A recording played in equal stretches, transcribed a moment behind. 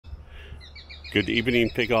Good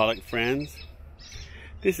evening, pigaholic friends.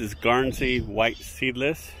 This is Garnsey White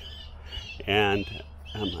Seedless, and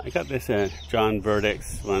I got this at John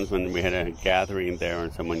Verdict's once when we had a gathering there,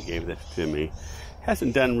 and someone gave this to me.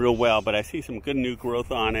 Hasn't done real well, but I see some good new growth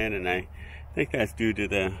on it, and I think that's due to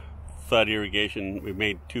the flood irrigation. We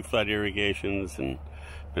made 2 flood irrigations and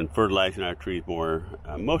been fertilizing our trees more.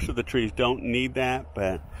 Most of the trees don't need that,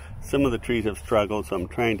 but some of the trees have struggled, so I'm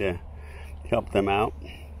trying to help them out.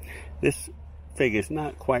 This fig is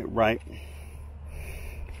not quite ripe.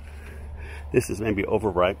 This is maybe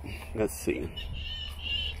overripe. Let's see.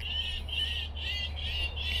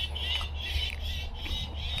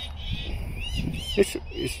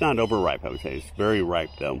 It's not overripe, I would say. It's very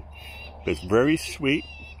ripe though. But it's very sweet.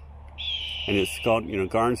 And it's called,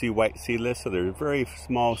 Garnsey White Seedless, so there's very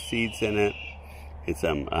small seeds in it. It's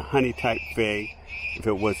a honey type fig. If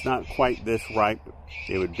it was not quite this ripe,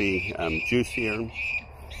 it would be juicier.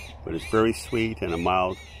 But it's very sweet and a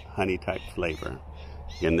mild honey type flavor.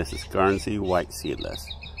 Again, this is Garnsey White Seedless.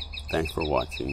 Thanks for watching.